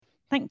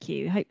Thank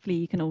you. Hopefully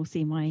you can all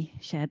see my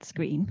shared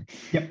screen.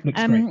 Yep,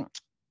 looks great.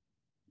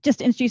 Just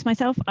to introduce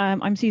myself,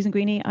 I'm Susan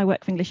Greeny. I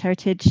work for English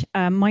Heritage.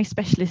 My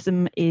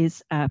specialism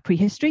is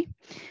prehistory,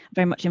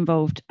 very much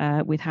involved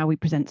with how we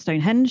present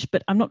Stonehenge,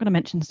 but I'm not going to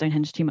mention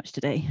Stonehenge too much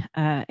today.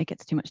 It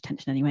gets too much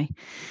attention anyway.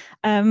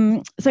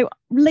 So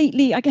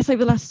lately, I guess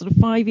over the last sort of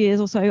 5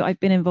 years or so, I've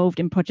been involved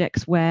in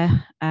projects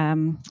where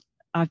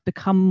I've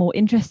become more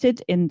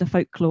interested in the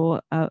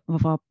folklore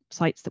of our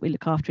sites that we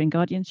look after in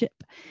guardianship.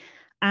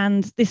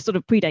 And this sort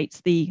of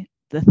predates the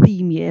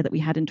theme year that we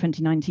had in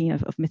 2019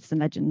 of myths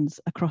and legends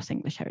across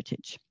English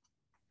Heritage.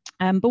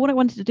 But what I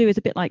wanted to do is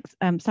a bit like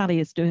Sally,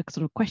 is do a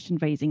sort of question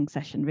raising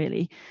session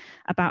really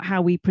about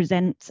how we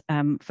present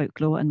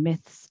folklore and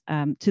myths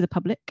to the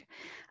public,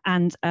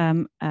 and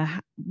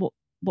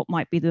what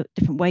might be the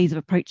different ways of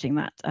approaching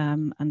that,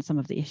 and some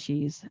of the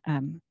issues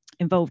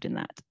involved in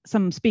that.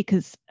 Some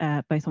speakers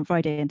both on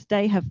Friday and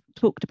today have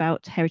talked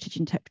about heritage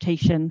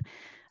interpretation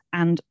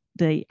and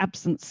the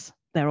absence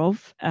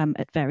thereof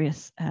at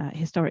various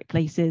historic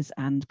places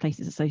and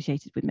places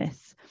associated with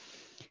myths.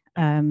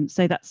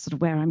 So that's sort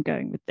of where I'm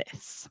going with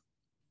this.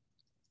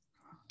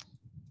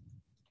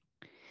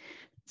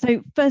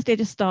 So firstly, I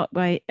just start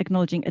by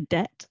acknowledging a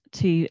debt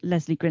to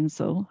Leslie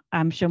Grinsell.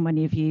 I'm sure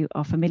many of you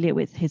are familiar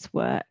with his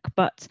work,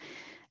 but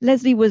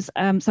Leslie was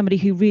somebody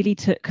who really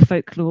took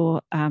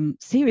folklore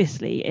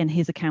seriously in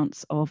his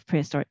accounts of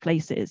prehistoric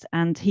places,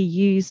 and he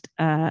used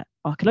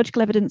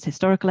archaeological evidence,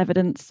 historical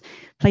evidence,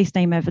 place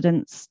name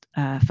evidence,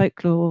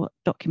 folklore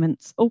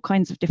documents, all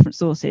kinds of different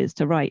sources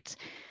to write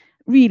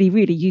really,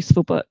 really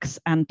useful books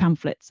and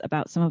pamphlets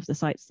about some of the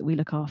sites that we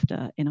look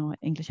after in our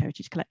English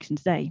Heritage collection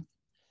today.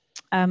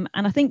 And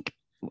I think,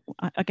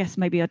 I guess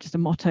maybe just a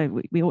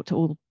motto, we ought to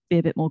all be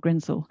a bit more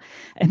Grinsell,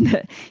 and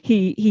that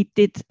he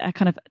did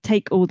kind of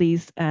take all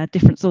these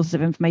different sources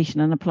of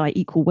information and apply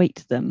equal weight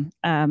to them.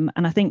 And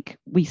I think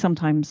we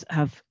sometimes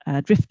have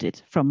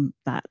drifted from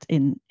that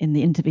in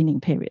the intervening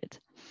period.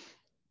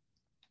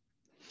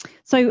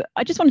 So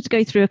I just wanted to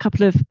go through a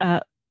couple of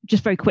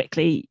just very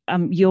quickly,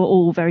 you're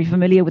all very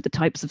familiar with the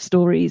types of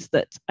stories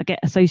that get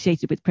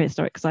associated with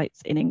prehistoric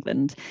sites in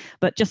England,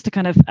 but just to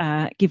kind of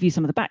give you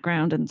some of the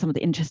background and some of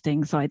the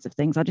interesting sides of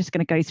things, I'm just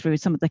going to go through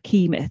some of the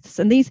key myths.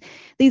 And these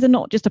are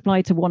not just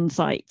applied to one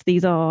site.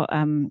 These are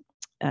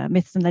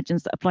myths and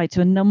legends that apply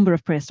to a number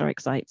of prehistoric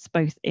sites,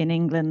 both in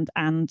England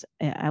and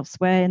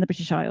elsewhere in the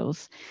British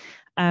Isles.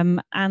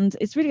 And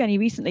it's really only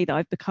recently that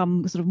I've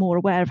become sort of more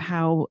aware of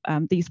how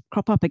these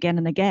crop up again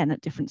and again at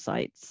different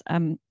sites.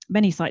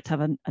 Many sites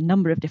have a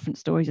number of different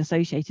stories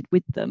associated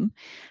with them,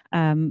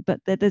 but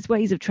there's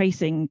ways of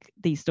tracing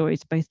these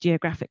stories both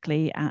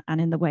geographically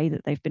and in the way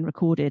that they've been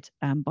recorded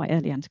by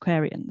early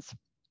antiquarians.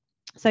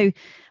 So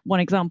one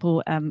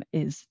example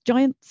is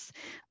giants.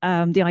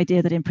 The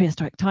idea that in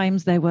prehistoric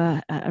times there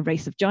were a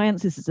race of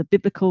giants. This is a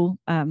biblical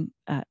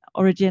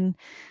origin,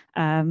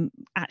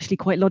 actually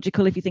quite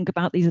logical if you think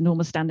about these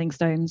enormous standing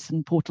stones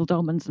and portal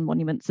dolmens and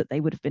monuments, that they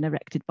would have been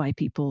erected by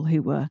people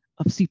who were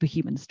of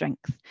superhuman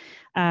strength.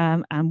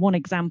 And one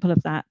example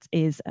of that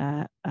is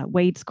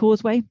Wade's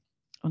Causeway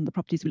on the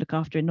properties we look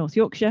after in North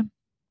Yorkshire,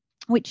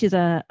 which is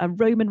a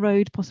Roman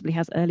road, possibly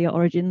has earlier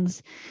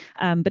origins,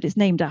 but it's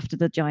named after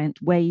the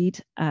giant Wade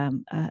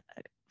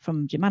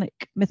from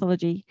Germanic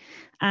mythology.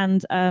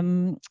 And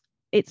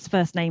it's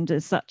first named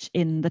as such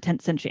in the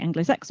 10th century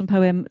Anglo-Saxon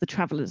poem, The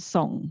Traveller's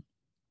Song.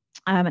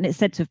 And it's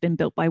said to have been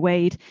built by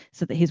Wade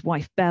so that his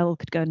wife Belle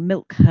could go and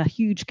milk her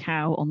huge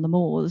cow on the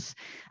moors.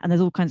 And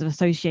there's all kinds of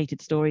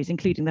associated stories,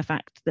 including the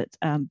fact that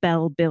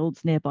Belle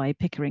builds nearby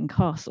Pickering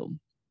Castle.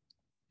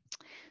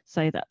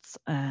 So that's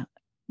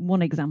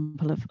one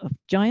example of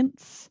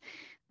giants.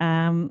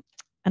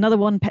 Another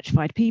one,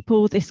 petrified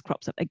people. This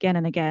crops up again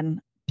and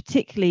again,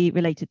 particularly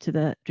related to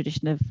the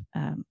tradition of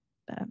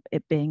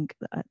it being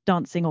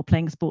dancing or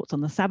playing sports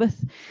on the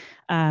Sabbath.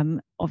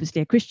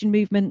 Obviously a Christian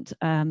movement,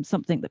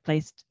 something that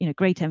placed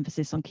great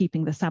emphasis on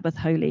keeping the Sabbath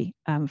holy,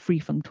 free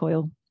from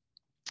toil.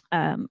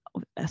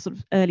 Sort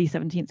of early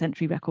 17th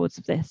century records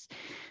of this,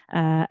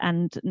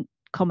 and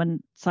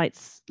common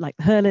sites like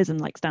the Hurlers and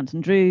like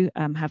Stanton Drew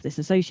have this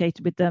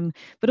associated with them,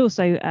 but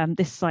also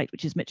this site,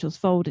 which is Mitchell's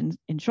Fold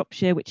in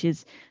Shropshire, which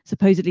is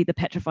supposedly the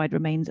petrified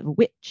remains of a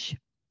witch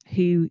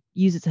who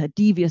uses her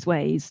devious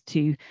ways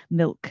to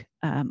milk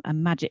a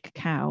magic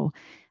cow.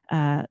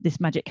 This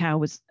magic cow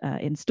was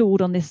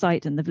installed on this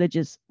site, and the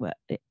villagers were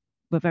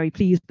very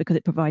pleased because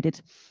it provided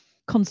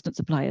constant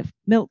supply of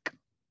milk.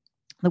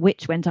 The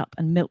witch went up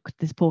and milked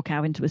this poor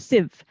cow into a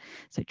sieve,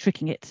 so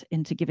tricking it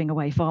into giving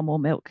away far more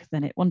milk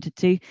than it wanted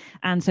to.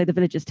 And so the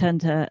villagers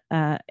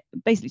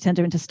basically turned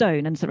her into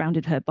stone and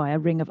surrounded her by a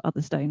ring of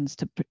other stones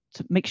to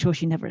make sure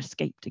she never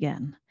escaped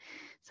again.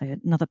 So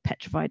another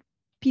petrified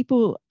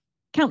people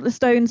Countless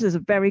stones is a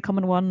very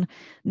common one.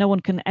 No one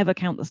can ever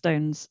count the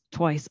stones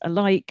twice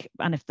alike,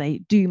 and if they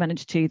do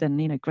manage to, then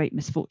great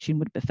misfortune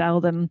would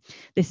befell them.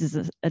 This is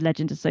a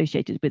legend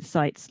associated with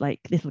sites like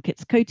Little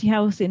Kit's Coty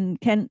House in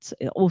Kent,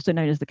 also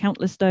known as the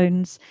Countless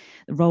Stones,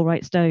 the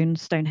Rollright Stone,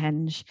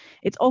 Stonehenge.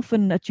 It's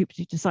often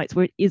attributed to sites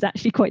where it is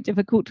actually quite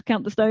difficult to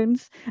count the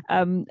stones,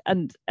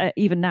 and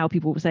even now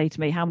people will say to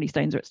me, how many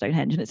stones are at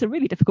Stonehenge? And it's a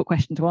really difficult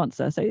question to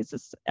answer, so it's an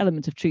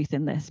element of truth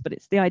in this, but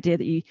it's the idea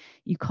that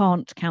you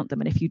can't count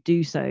them, and if you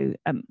do so,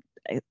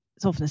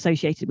 it's often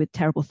associated with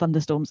terrible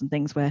thunderstorms and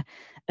things where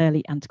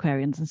early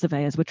antiquarians and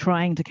surveyors were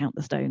trying to count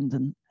the stones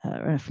and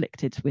are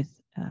afflicted with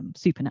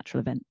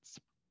supernatural events.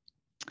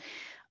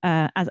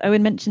 As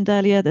Owen mentioned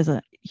earlier, there's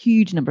a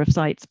huge number of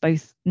sites,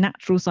 both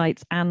natural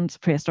sites and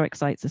prehistoric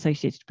sites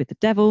associated with the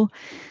devil.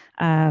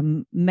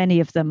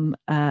 Many of them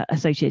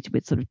associated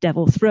with sort of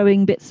devil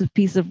throwing bits of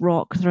piece of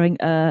rock, throwing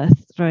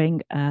earth,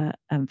 throwing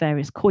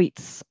various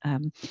quoits.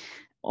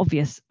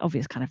 Obvious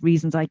kind of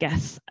reasons, I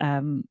guess,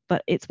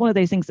 but it's one of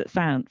those things that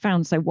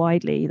found so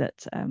widely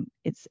that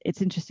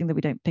it's interesting that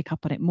we don't pick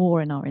up on it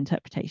more in our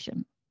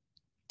interpretation.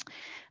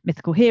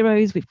 Mythical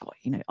heroes, we've got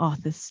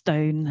Arthur's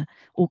Stone,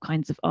 all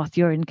kinds of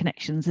Arthurian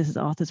connections. This is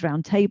Arthur's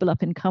Round Table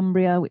up in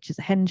Cumbria, which is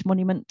a henge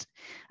monument.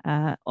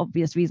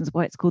 Obvious reasons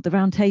why it's called the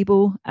Round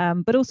Table,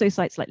 but also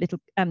sites like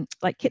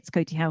Kit's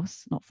Coty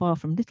House, not far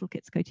from Little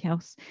Kit's Coty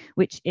House,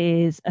 which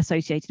is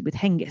associated with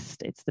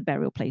Hengist. It's the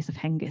burial place of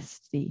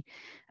Hengist, the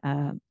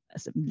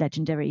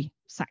legendary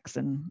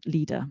Saxon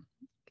leader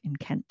in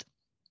Kent.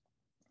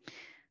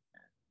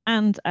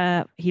 And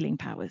healing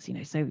powers,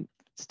 so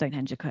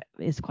Stonehenge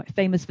is quite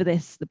famous for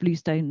this, the blue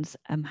stones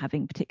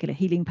having particular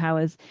healing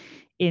powers.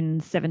 In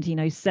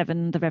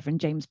 1707, the Reverend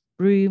James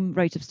Broome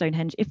wrote of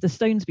Stonehenge, if the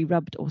stones be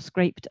rubbed or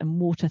scraped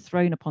and water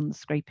thrown upon the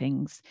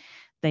scrapings,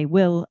 they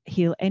will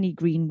heal any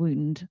green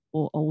wound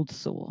or old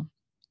sore.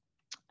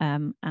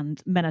 And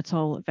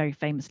Menatol, very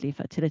famously,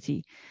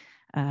 fertility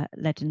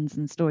legends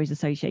and stories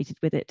associated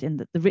with it, in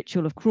that the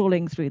ritual of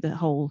crawling through the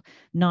hole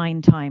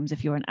 9 times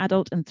if you're an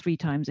adult and 3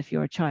 times if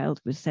you're a child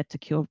was said to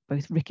cure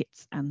both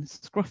rickets and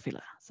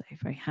scrofula, so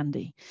very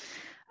handy.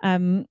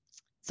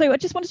 So I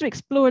just wanted to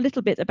explore a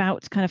little bit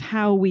about kind of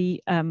how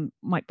we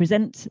might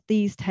present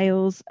these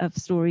tales of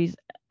stories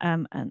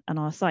and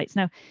our sites.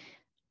 Now,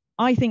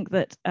 I think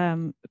that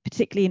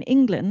particularly in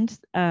England,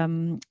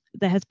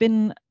 there has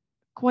been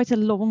quite a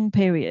long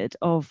period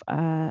of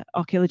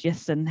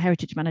archaeologists and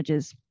heritage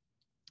managers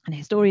and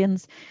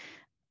historians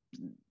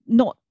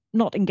not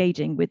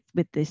engaging with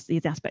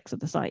these aspects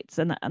of the sites,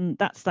 and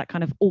that's that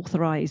kind of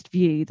authorized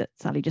view that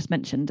Sally just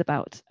mentioned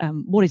about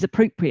what is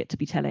appropriate to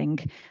be telling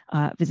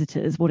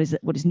visitors, what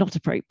is not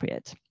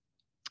appropriate.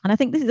 And I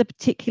think this is a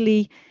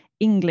particularly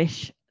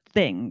English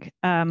thing.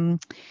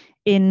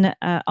 In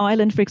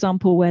Ireland, for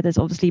example, where there's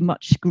obviously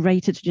much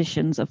greater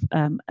traditions of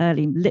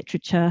early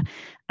literature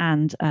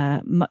and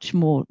much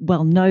more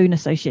well-known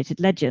associated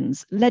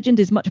legends,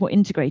 legend is much more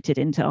integrated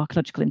into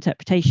archaeological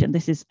interpretation.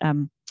 This is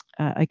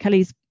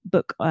O'Kelly's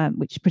book,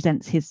 which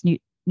presents his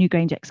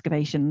Newgrange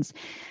excavations.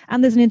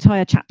 And there's an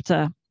entire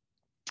chapter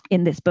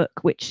in this book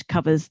which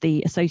covers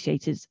the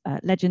associated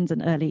legends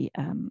and early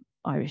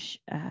Irish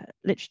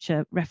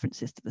literature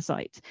references to the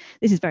site.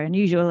 This is very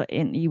unusual.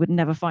 You would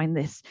never find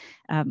this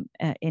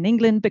in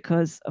England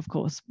because, of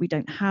course, we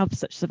don't have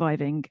such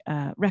surviving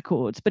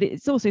records. But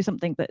it's also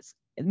something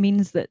it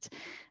means that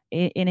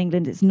in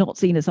England it's not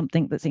seen as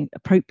something that's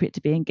appropriate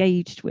to be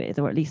engaged with,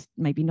 or at least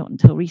maybe not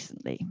until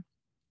recently.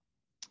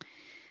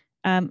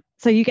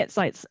 So you get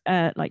sites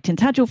like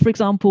Tintagel, for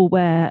example,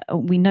 where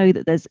we know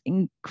that there's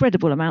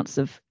incredible amounts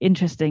of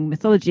interesting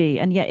mythology,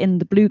 and yet in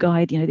the Blue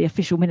Guide, the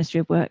official Ministry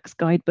of Works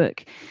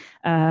guidebook,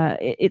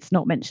 it's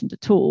not mentioned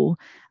at all.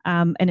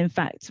 And in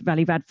fact,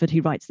 Raleigh Radford,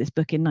 who writes this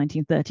book in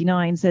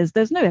 1939, says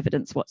there's no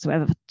evidence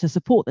whatsoever to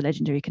support the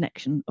legendary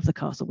connection of the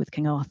castle with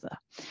King Arthur.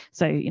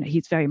 So,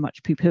 he's very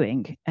much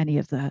poo-pooing any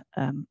of the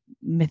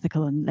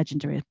mythical and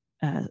legendary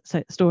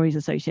stories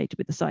associated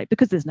with the site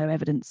because there's no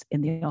evidence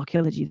in the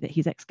archaeology that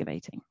he's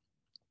excavating.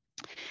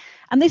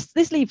 And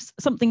this leaves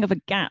something of a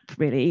gap,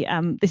 really.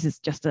 This is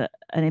just an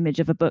image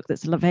of a book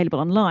that's available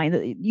online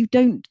that you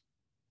don't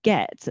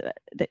get.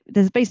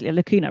 There's basically a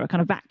lacuna, a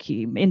kind of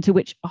vacuum into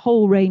which a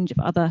whole range of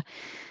other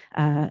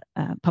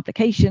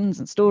publications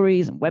and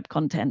stories and web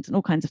content and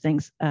all kinds of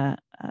things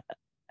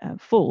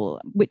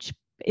fall, which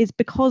is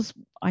because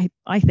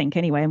I think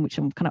anyway, and which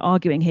I'm kind of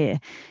arguing here,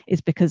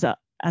 is because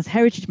as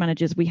heritage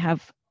managers, we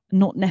have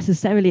not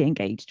necessarily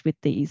engaged with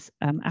these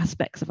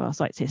aspects of our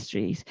site's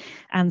histories.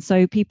 And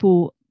so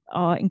people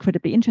are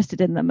incredibly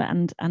interested in them,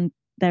 and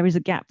there is a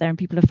gap there and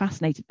people are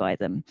fascinated by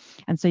them.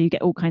 And so you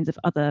get all kinds of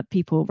other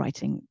people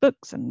writing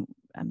books and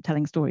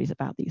telling stories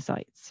about these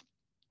sites.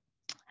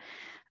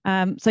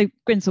 So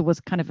Grinsell was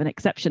kind of an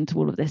exception to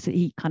all of this.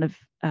 He kind of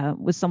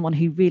was someone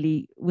who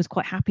really was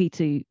quite happy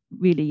to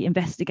really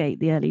investigate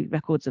the early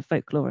records of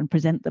folklore and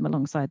present them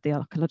alongside the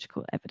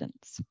archaeological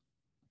evidence.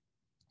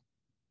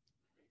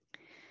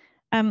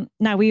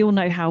 Now, we all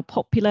know how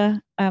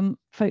popular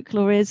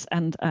folklore is,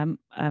 and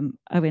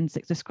Owen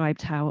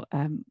described how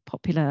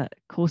popular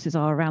courses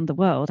are around the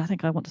world. I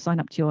think I want to sign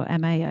up to your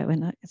MA,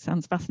 Owen. It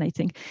sounds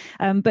fascinating.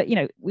 But, you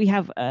know, we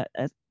have a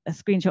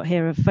screenshot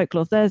here of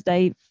Folklore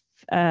Thursday,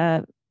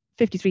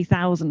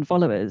 53,000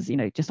 followers, you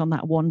know, just on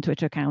that one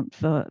Twitter account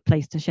for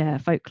Place to Share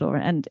Folklore.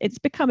 And it's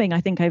becoming,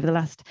 I think, over the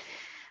last,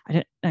 I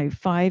don't know,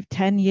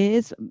 5-10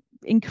 years,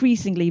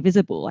 increasingly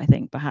visible, I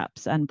think,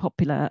 perhaps, and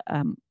popular,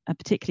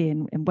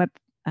 particularly in web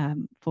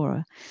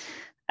fora.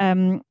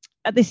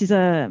 This is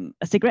a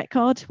cigarette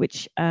card,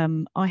 which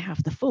I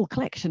have the full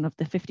collection of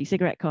the 50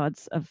 cigarette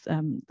cards of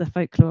the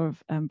folklore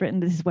of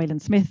Britain. This is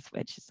Wayland Smith,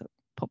 which is a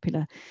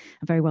popular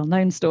and very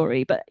well-known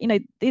story. But, you know,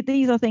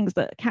 these are things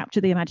that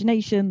capture the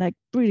imagination. They're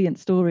brilliant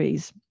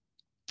stories.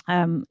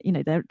 You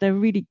know, they're a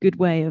really good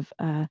way of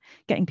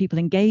getting people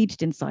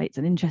engaged in sites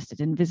and interested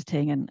in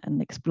visiting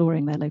and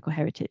exploring their local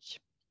heritage.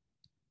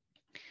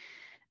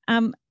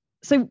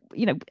 So,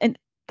 you know, and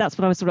that's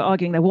what I was sort of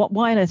arguing there.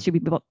 Why on earth should we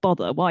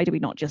bother? Why do we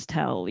not just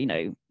tell, you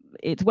know,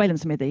 it's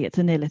Wayland Smithy, it's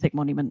a Neolithic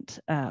monument,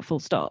 full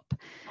stop.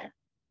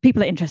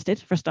 People are interested,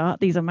 for a start.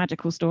 These are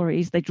magical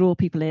stories. They draw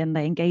people in,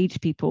 they engage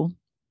people.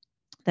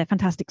 They're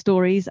fantastic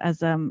stories, as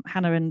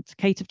Hannah and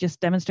Kate have just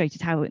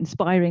demonstrated how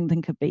inspiring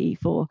they could be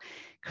for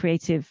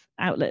creative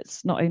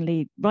outlets, not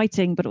only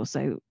writing, but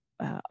also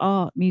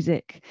art,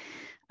 music,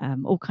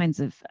 all kinds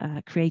of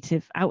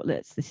creative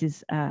outlets. This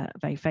is a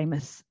very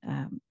famous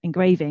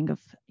engraving of,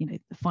 you know,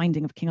 the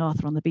finding of King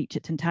Arthur on the beach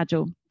at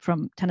Tintagel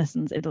from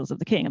Tennyson's Idylls of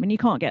the King. I mean, you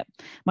can't get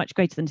much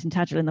greater than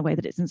Tintagel in the way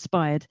that it's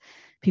inspired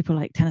people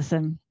like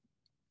Tennyson,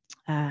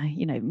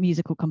 you know,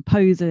 musical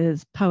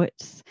composers,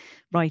 poets,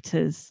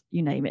 writers,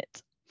 you name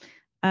it.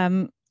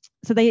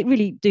 So they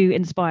really do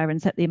inspire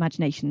and set the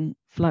imagination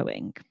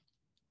flowing.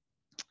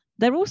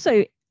 They're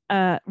also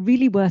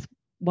really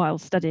worthwhile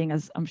studying,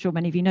 as I'm sure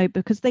many of you know,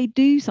 because they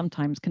do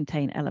sometimes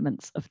contain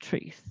elements of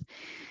truth.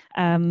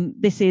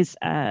 This is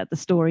the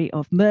story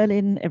of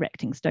Merlin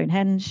erecting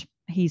Stonehenge.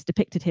 He's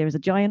depicted here as a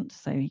giant,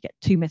 so you get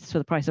 2 myths for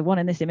the price of 1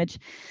 in this image.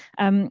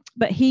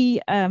 But he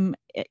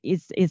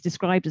is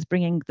described as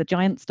bringing the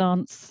giant's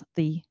dance,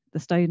 the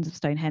stones of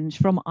Stonehenge,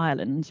 from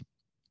Ireland,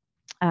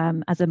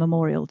 as a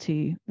memorial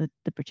to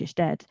the British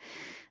dead.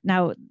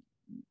 Now,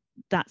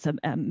 that's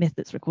a myth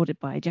that's recorded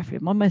by Geoffrey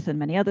of Monmouth and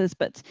many others,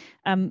 but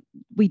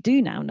we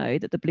do now know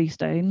that the blue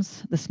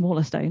stones, the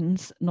smaller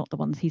stones, not the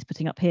ones he's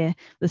putting up here,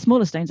 the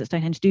smaller stones at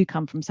Stonehenge do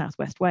come from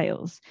southwest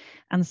Wales.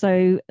 And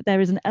so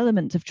there is an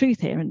element of truth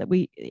here, and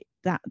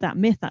that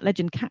myth, that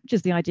legend,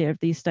 captures the idea of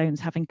these stones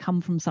having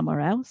come from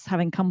somewhere else,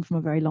 having come from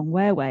a very long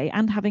way away,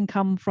 and having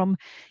come from,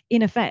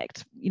 in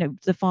effect, you know,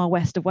 the far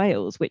west of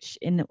Wales, which,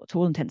 to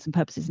all intents and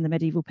purposes, in the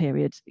medieval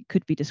period,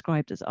 could be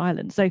described as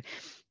Ireland. So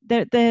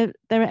there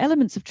are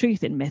elements of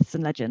truth in myths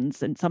and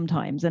legends, and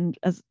sometimes, and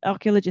as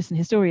archaeologists and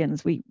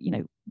historians, we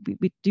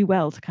do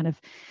well to kind of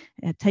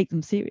take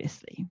them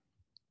seriously.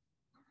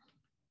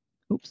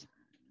 Oops.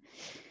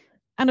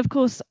 And of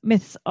course,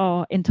 myths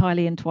are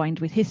entirely entwined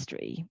with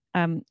history.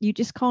 You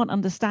just can't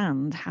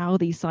understand how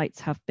these sites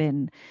have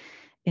been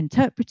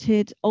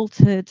interpreted,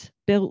 altered,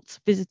 built,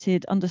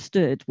 visited,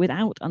 understood,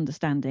 without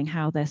understanding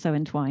how they're so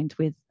entwined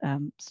with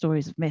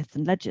stories of myth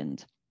and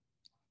legend.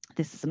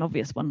 This is an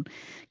obvious one,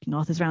 King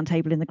Arthur's Round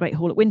Table in the Great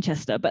Hall at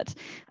Winchester, but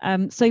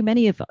so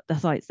many of the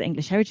sites that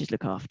English Heritage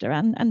look after,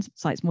 and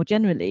sites more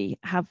generally,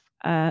 have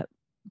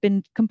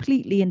been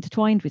completely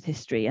intertwined with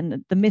history,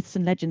 and the myths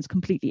and legends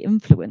completely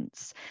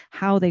influence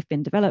how they've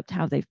been developed,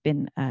 how they've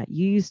been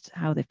used,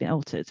 how they've been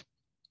altered.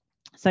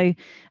 So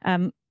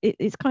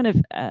it's kind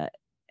of a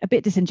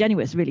bit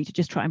disingenuous, really, to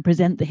just try and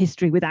present the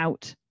history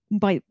without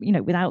the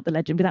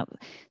legend, without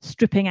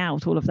stripping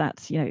out all of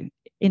that, you know,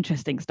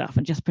 interesting stuff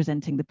and just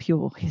presenting the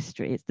pure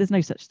history. There's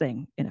no such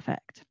thing, in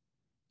effect.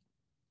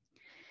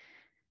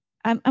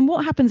 And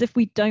what happens if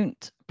we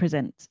don't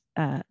present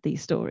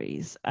these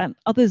stories?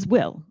 Others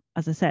will,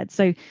 as I said.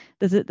 So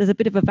there's a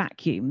bit of a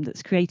vacuum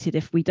that's created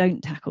if we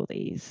don't tackle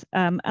these.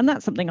 And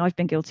that's something I've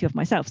been guilty of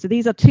myself. So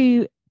these are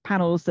 2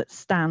 panels that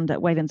stand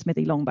at Wayland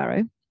Smithy,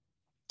 Longbarrow,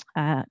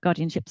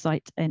 guardianship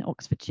site in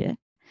Oxfordshire.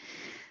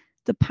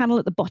 The panel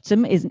at the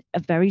bottom is a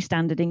very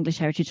standard English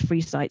Heritage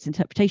Free Sites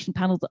interpretation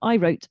panel that I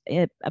wrote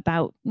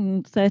about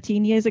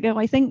 13 years ago,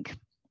 I think.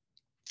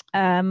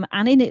 And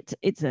in it,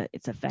 it's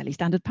a fairly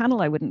standard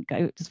panel. I wouldn't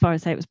go as far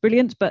as say it was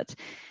brilliant, but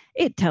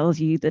it tells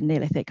you the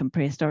Neolithic and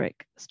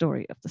prehistoric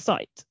story of the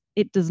site.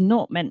 It does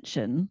not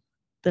mention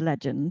the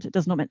legend. It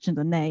does not mention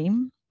the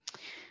name.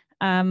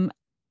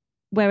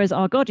 Whereas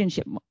our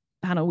guardianship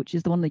panel, which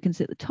is the one that you can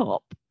see at the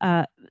top,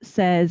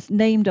 says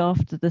named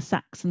after the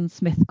Saxon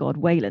smith god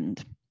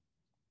Wayland.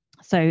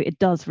 So it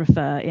does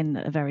refer in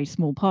a very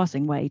small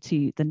passing way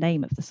to the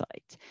name of the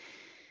site.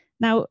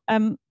 Now,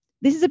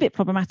 this is a bit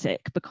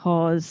problematic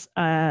because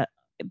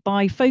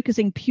by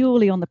focusing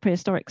purely on the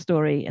prehistoric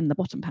story in the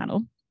bottom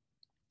panel,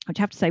 which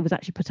I have to say was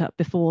actually put up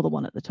before the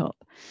one at the top,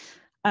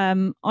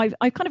 I've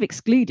kind of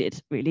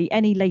excluded really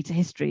any later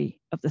history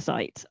of the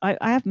site. I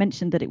have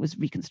mentioned that it was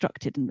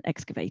reconstructed and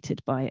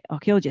excavated by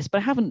archaeologists, but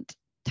I haven't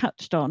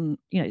touched on,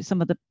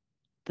 some of the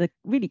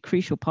really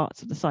crucial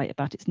parts of the site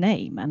about its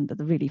name and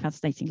the really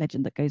fascinating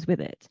legend that goes with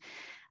it.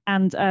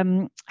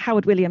 And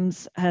Howard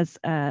Williams has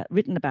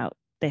written about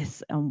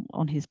this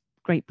on his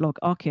great blog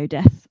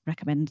Archaeodeath.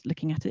 Recommend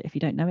looking at it if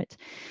you don't know it.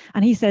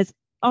 And he says,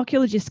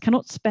 archaeologists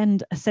cannot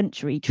spend a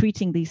century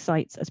treating these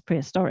sites as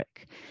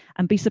prehistoric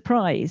and be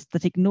surprised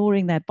that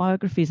ignoring their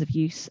biographies of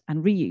use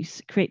and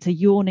reuse creates a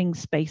yawning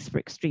space for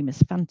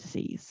extremist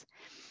fantasies.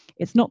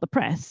 It's not the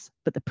press,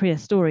 but the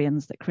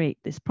prehistorians that create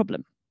this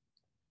problem.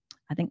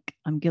 I think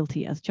I'm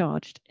guilty as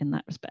charged in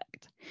that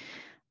respect.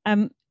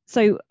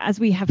 So as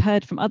we have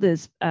heard from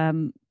others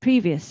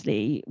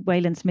previously,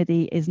 Wayland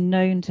Smithy is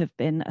known to have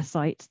been a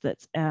site that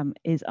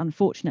is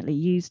unfortunately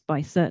used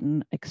by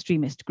certain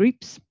extremist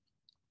groups.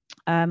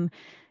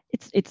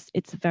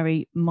 It's a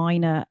very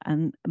minor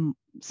and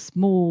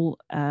small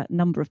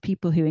number of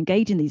people who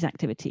engage in these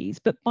activities,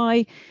 but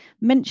by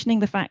mentioning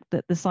the fact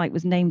that the site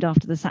was named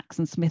after the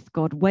Saxon smith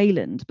god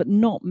Wayland, but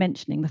not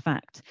mentioning the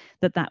fact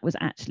that that was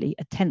actually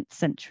a 10th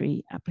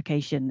century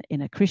application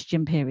in a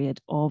Christian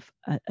period of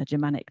a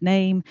Germanic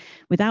name,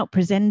 without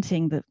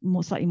presenting the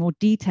slightly more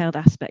detailed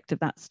aspect of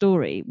that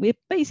story, we're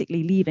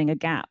basically leaving a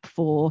gap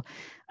for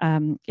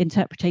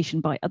interpretation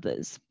by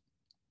others.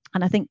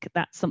 And I think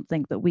that's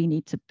something that we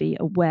need to be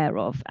aware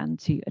of and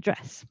to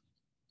address.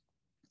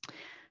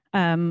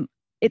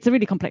 It's a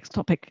really complex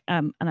topic,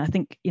 and I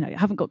think I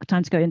haven't got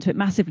time to go into it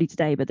massively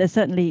today, but there's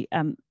certainly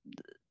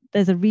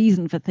there's a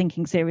reason for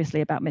thinking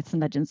seriously about myths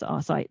and legends at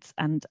our sites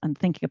and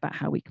thinking about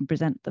how we can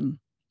present them.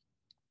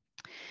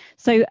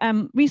 So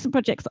recent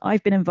projects that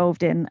I've been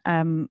involved in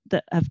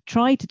that have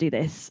tried to do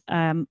this,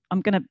 I'm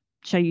going to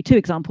show you two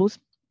examples.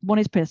 One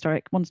is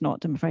prehistoric, one's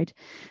not, I'm afraid,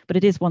 but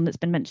it is one that's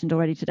been mentioned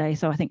already today,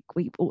 so I think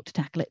we ought to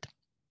tackle it.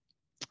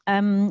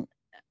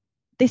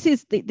 This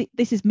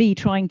is me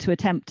trying to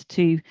attempt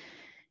to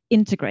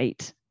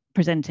integrate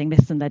presenting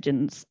myths and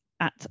legends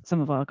at some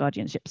of our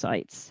guardianship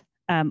sites.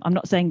 I'm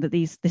not saying that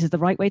this is the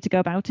right way to go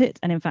about it,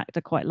 and in fact,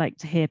 I quite like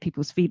to hear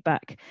people's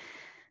feedback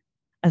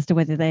as to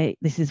whether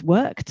this has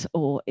worked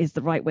or is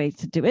the right way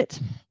to do it.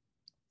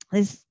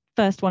 This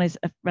first one is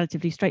a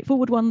relatively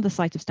straightforward one, the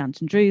site of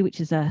Stanton Drew,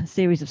 which is a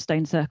series of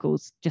stone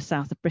circles just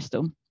south of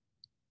Bristol.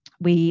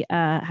 We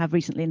have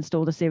recently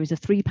installed a series of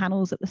 3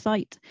 panels at the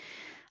site.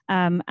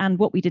 And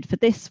what we did for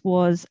this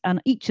was,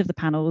 on each of the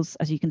panels,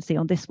 as you can see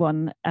on this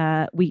one,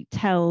 we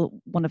tell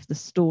one of the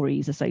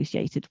stories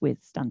associated with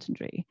Stanton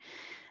Drew.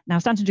 Now,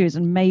 Stanton Drew is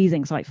an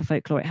amazing site for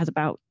folklore. It has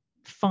about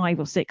 5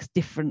 or 6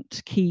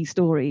 different key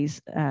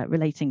stories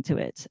relating to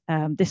it.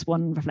 This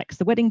one reflects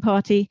the wedding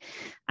party,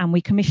 and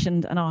we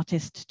commissioned an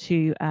artist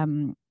to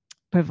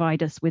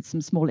provide us with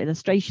some small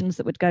illustrations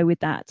that would go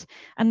with that,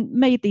 and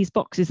made these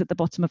boxes at the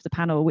bottom of the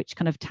panel which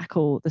kind of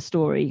tackle the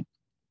story,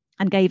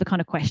 and gave a kind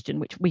of question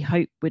which we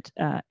hope would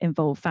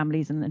involve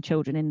families and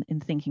children in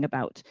thinking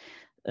about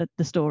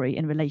the story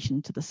in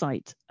relation to the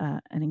site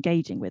and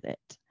engaging with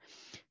it.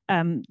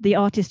 The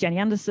artist Jenny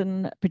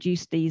Anderson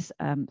produced these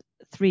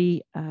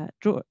 3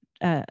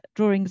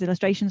 drawings,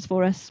 illustrations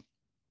for us.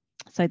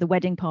 So the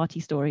wedding party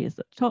story is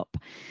at the top,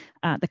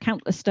 the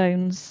countless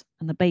stones,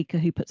 and the baker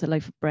who puts a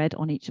loaf of bread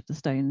on each of the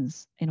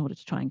stones in order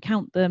to try and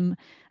count them,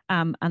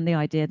 and the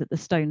idea that the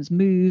stones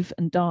move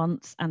and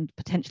dance and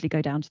potentially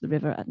go down to the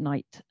river at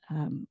night.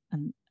 And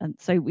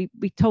so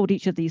we told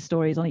each of these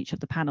stories on each of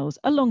the panels,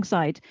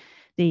 alongside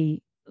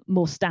the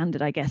more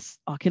standard, I guess,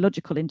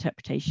 archaeological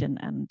interpretation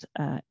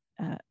and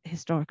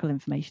historical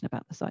information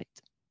about the site.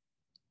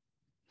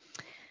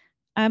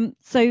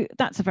 So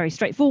that's a very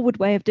straightforward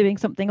way of doing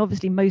something.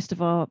 Obviously, most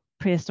of our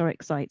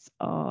prehistoric sites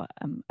are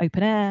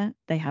open air.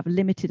 They have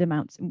limited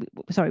amounts.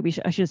 Sorry,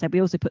 I should have said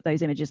we also put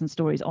those images and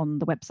stories on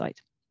the website.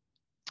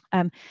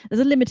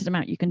 There's a limited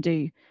amount you can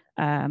do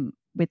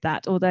with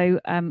that, although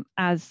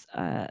as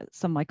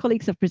some of my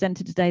colleagues have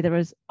presented today, there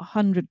is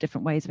 100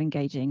 different ways of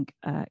engaging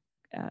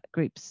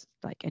groups,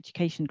 like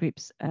education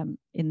groups,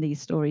 in these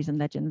stories and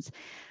legends.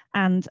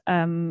 And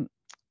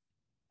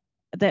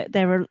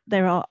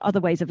there are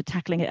other ways of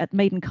tackling it. At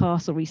Maiden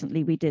Castle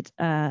recently, we did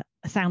a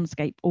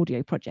soundscape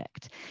audio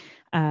project,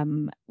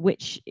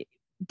 which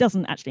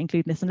doesn't actually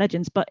include myths and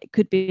legends, but it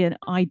could be an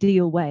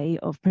ideal way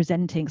of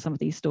presenting some of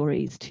these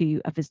stories to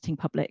a visiting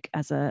public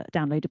as a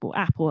downloadable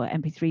app or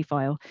MP3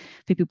 file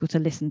for people to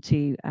listen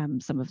to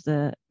some of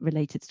the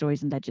related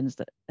stories and legends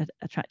that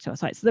attract to our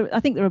site. So I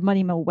think there are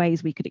many more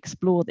ways we could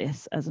explore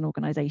this as an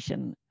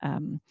organisation.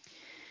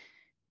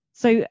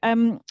 So I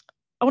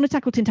want to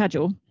tackle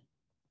Tintagel.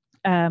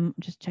 I'm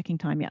just checking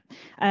time,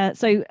 yeah.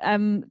 So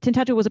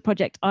Tintagel was a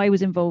project I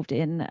was involved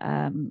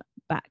in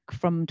back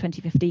from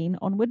 2015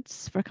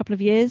 onwards for a couple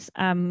of years.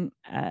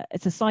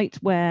 It's a site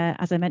where,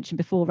 as I mentioned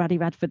before, Raddy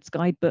Radford's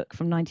guidebook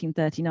from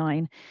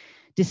 1939,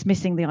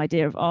 dismissing the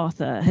idea of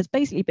Arthur, has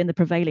basically been the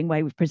prevailing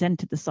way we've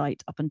presented the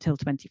site up until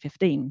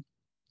 2015.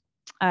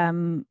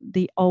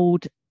 The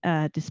old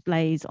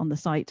displays on the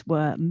site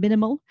were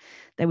minimal.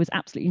 There was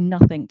absolutely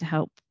nothing to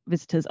help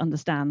visitors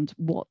understand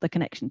what the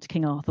connection to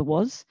King Arthur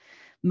was.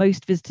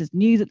 Most visitors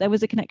knew that there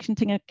was a connection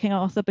to King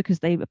Arthur because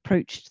they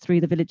approached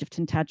through the village of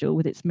Tintagel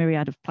with its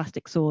myriad of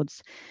plastic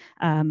swords,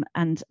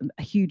 and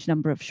a huge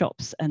number of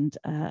shops and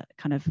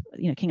kind of,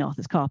 King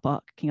Arthur's car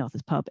park, King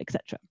Arthur's pub,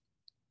 etc.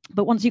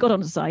 But once you got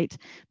onto site,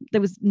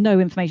 there was no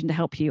information to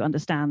help you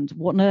understand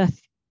what on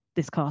earth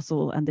this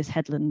castle and this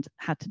headland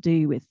had to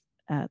do with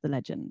the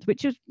legend,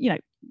 which was,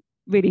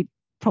 really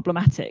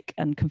problematic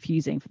and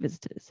confusing for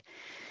visitors.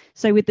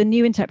 So with the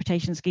new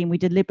interpretation scheme, we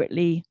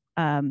deliberately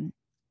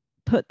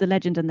put the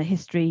legend and the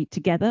history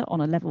together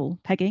on a level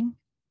pegging.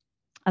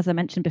 As I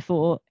mentioned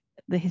before,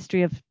 the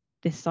history of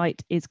this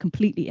site is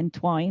completely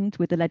entwined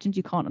with the legend.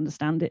 You can't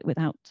understand it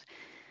without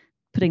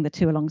putting the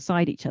two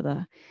alongside each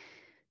other.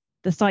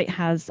 The site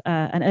has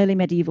an early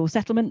medieval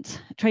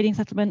settlement, trading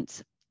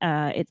settlement.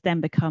 It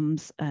then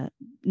becomes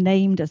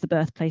named as the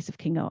birthplace of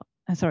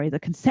the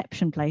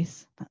conception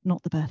place,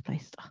 not the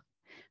birthplace.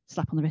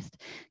 Slap on the wrist.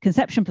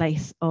 Conception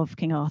place of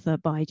King Arthur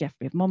by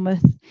Geoffrey of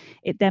Monmouth.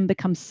 It then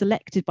becomes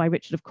selected by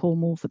Richard of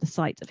Cornwall for the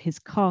site of his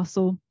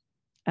castle,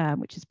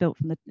 which is built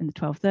in the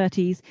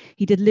 1230s.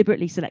 He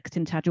deliberately selects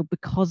Tintagel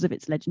because of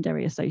its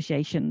legendary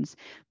associations,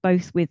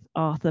 both with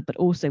Arthur, but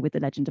also with the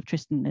legend of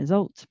Tristan and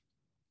Isolde,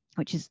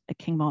 which is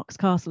King Mark's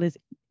castle, is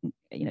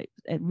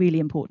a really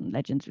important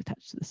legend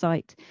attached to the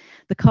site.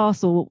 The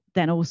castle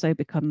then also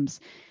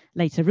becomes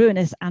later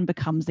ruinous and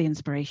becomes the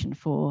inspiration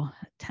for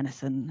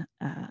Tennyson,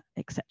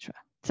 etc.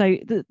 So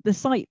the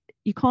site,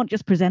 you can't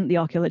just present the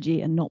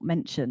archaeology and not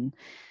mention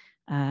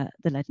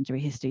the legendary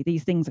history.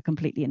 These things are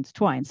completely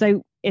intertwined.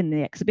 So in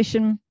the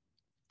exhibition,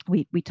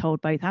 we told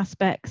both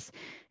aspects.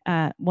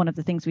 One of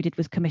the things we did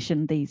was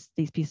commission these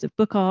pieces of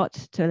book art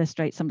to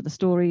illustrate some of the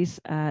stories.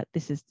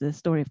 This is the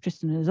story of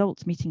Tristan and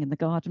Isolde meeting in the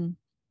garden.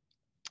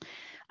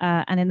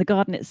 And in the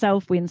garden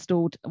itself, we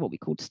installed what we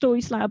called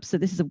story slabs. So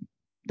this is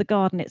the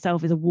garden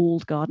itself is a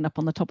walled garden up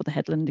on the top of the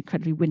headland,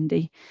 incredibly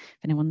windy, if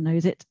anyone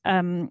knows it.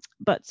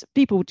 But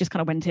people just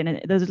kind of went in,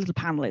 and there's a little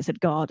panel, it said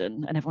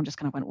garden, and everyone just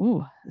kind of went,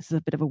 oh, this is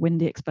a bit of a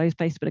windy, exposed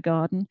place, but a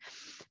garden.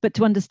 But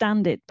to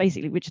understand it,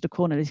 basically, Richard of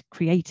Cornwall is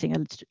creating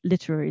a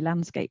literary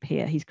landscape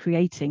here. He's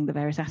creating the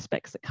various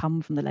aspects that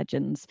come from the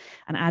legends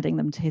and adding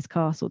them to his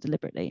castle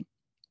deliberately.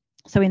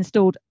 So we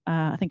installed,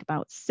 I think,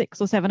 about 6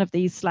 or 7 of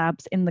these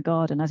slabs in the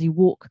garden as you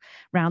walk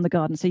around the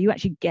garden. So you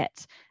actually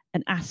get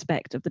an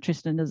aspect of the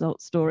Tristan and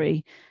Isolde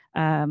story,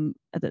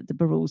 the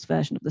Burrell's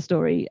version of the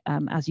story,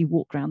 as you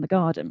walk around the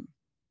garden.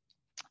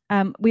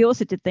 We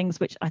also did things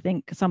which I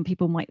think some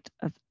people might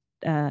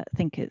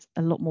think is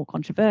a lot more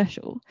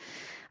controversial.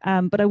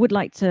 But I would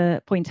like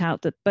to point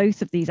out that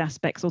both of these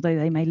aspects, although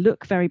they may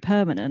look very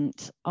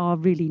permanent, are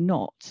really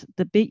not.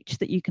 The beach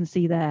that you can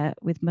see there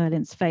with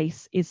Merlin's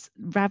face is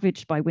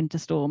ravaged by winter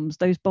storms.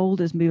 Those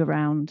boulders move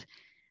around,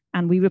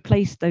 and we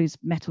replace those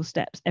metal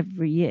steps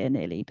every year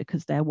nearly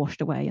because they're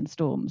washed away in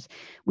storms.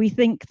 We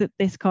think that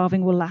this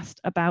carving will last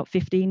about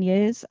 15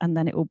 years, and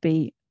then it will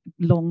be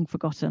long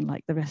forgotten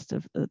like the rest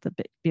of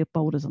the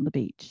boulders on the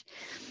beach.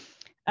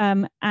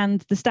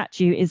 And the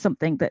statue is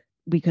something that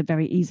we could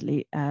very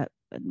easily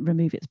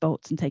remove its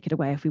bolts and take it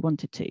away if we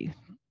wanted to.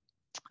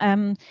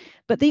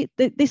 But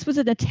this was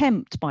an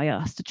attempt by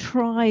us to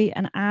try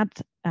and add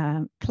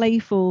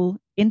playful,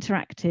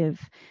 interactive,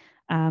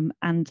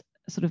 and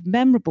sort of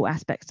memorable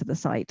aspects to the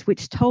site,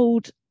 which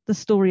told the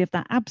story of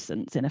that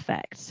absence, in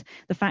effect.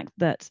 The fact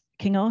that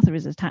King Arthur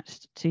is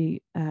attached to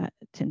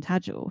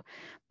Tintagel,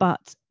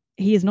 but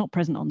he is not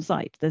present on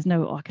site. There's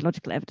no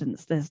archaeological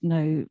evidence. There's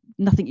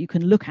nothing you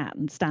can look at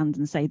and stand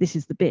and say, this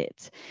is the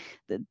bit.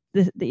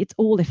 It's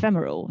all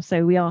ephemeral.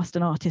 So we asked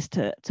an artist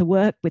to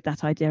work with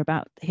that idea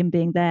about him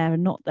being there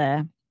and not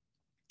there.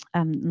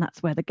 And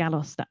that's where the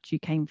Gallos statue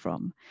came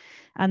from.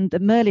 And the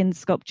Merlin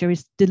sculpture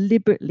is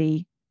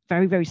deliberately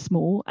very, very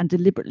small and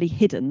deliberately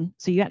hidden.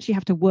 So you actually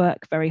have to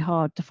work very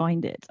hard to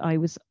find it. I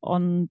was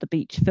on the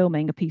beach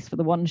filming a piece for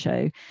the One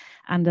Show,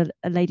 and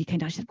a lady came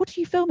down. She said, "What are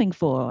you filming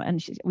for?"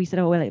 And we said,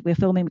 "Oh, well, we're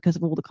filming because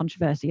of all the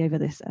controversy over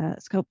this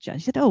sculpture."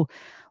 And she said, "Oh,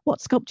 what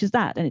sculpture is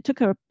that?" And it took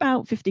her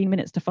about 15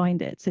 minutes to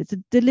find it. So it's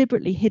a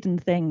deliberately hidden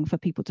thing for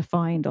people to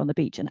find on the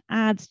beach, and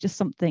adds just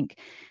something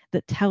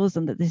that tells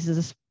them that this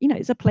is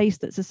it's a place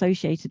that's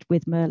associated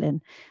with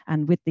Merlin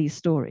and with these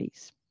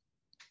stories.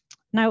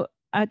 Now,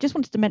 I just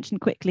wanted to mention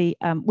quickly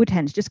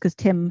Woodhenge, just because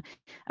Tim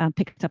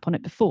picked up on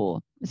it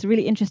before. It's a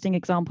really interesting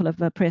example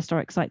of a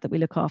prehistoric site that we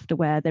look after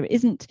where there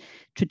isn't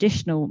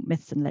traditional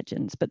myths and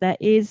legends, but there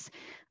is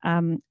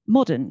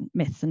modern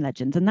myths and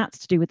legends, and that's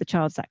to do with the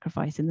child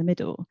sacrifice in the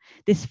middle.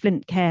 This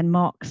flint cairn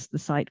marks the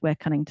site where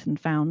Cunnington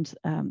found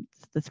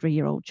the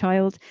 3-year-old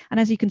child. And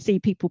as you can see,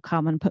 people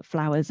come and put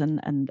flowers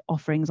and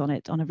offerings on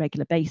it on a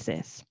regular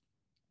basis.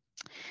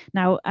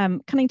 Now,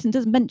 Cunnington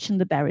does mention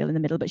the burial in the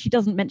middle, but she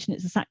doesn't mention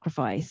it's a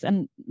sacrifice.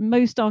 And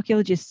most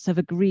archaeologists have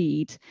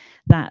agreed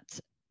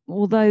that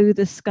although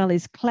the skull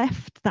is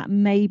cleft, that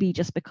may be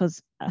just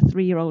because a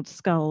 3-year-old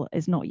skull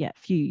is not yet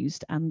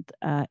fused and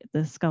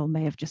the skull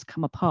may have just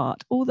come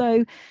apart.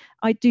 Although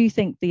I do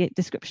think the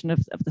description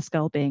of the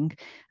skull being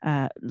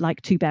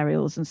like 2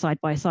 burials and side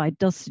by side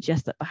does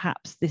suggest that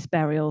perhaps this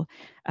burial,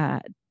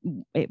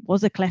 it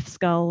was a cleft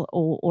skull,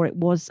 or it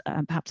was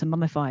perhaps a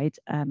mummified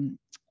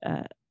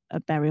a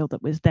burial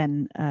that was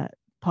then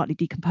partly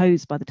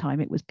decomposed by the time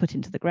it was put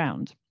into the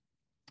ground.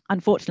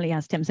 Unfortunately,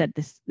 as Tim said,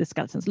 this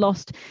skeleton's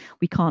lost.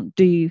 We can't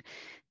do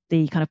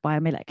the kind of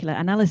biomolecular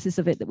analysis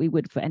of it that we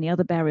would for any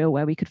other burial,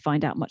 where we could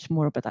find out much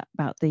more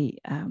about the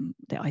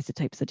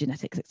isotopes, the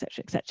genetics,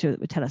 etc., that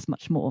would tell us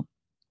much more.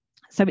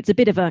 So it's a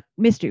bit of a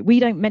mystery. We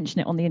don't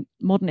mention it on the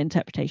modern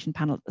interpretation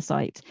panel at the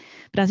site,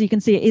 but as you can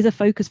see, it is a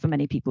focus for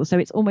many people. So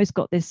it's almost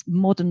got this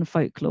modern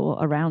folklore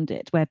around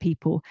it, where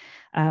people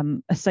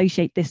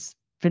associate this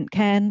infant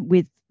cairn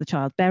with the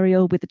child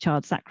burial, with the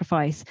child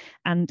sacrifice,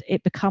 and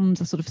it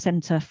becomes a sort of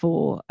centre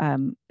for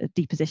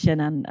deposition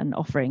and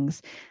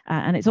offerings.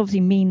 And it obviously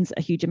means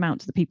a huge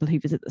amount to the people who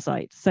visit the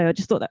site. So I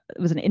just thought that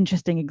it was an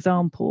interesting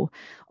example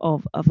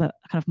of a kind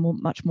of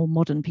much more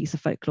modern piece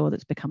of folklore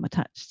that's become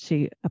attached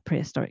to a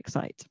prehistoric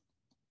site.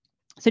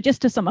 So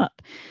just to sum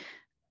up,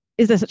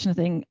 is there such a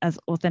thing as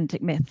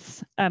authentic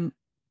myths?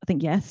 I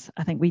think yes.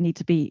 I think we need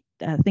to be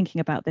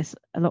thinking about this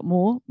a lot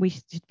more. We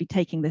should be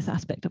taking this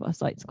aspect of our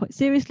sites quite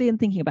seriously and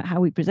thinking about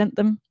how we present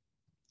them.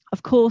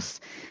 Of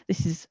course,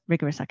 this is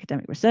rigorous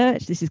academic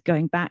research. This is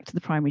going back to the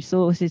primary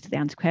sources, to the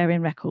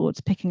antiquarian records,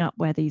 picking up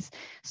where these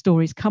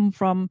stories come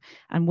from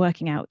and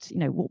working out, you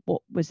know,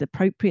 what was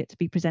appropriate to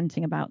be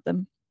presenting about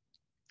them.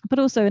 But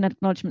also an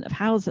acknowledgement of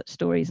how such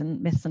stories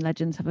and myths and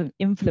legends have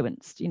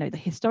influenced, you know, the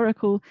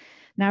historical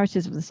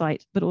narratives of the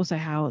site, but also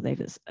how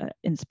they've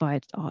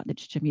inspired art,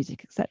 literature,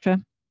 music, etc.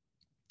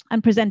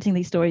 And presenting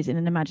these stories in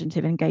an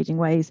imaginative, engaging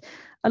ways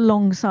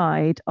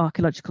alongside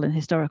archaeological and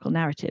historical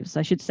narratives.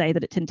 I should say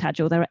that at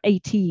Tintagel, there are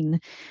 18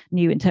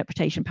 new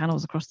interpretation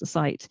panels across the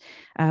site,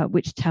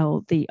 which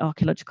tell the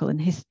archaeological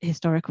and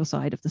historical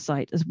side of the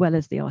site, as well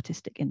as the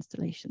artistic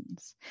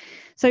installations.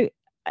 So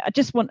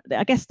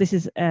I guess this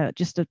is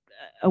just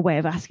a way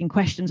of asking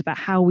questions about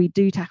how we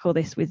do tackle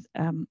this with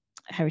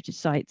heritage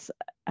sites,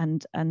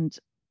 and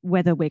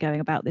whether we're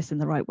going about this in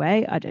the right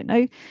way. I don't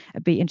know.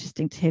 It'd be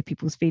interesting to hear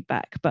people's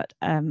feedback, but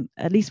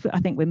at least I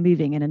think we're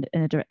moving in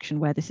a direction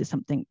where this is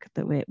something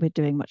that we're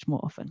doing much more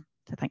often.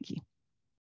 So thank you.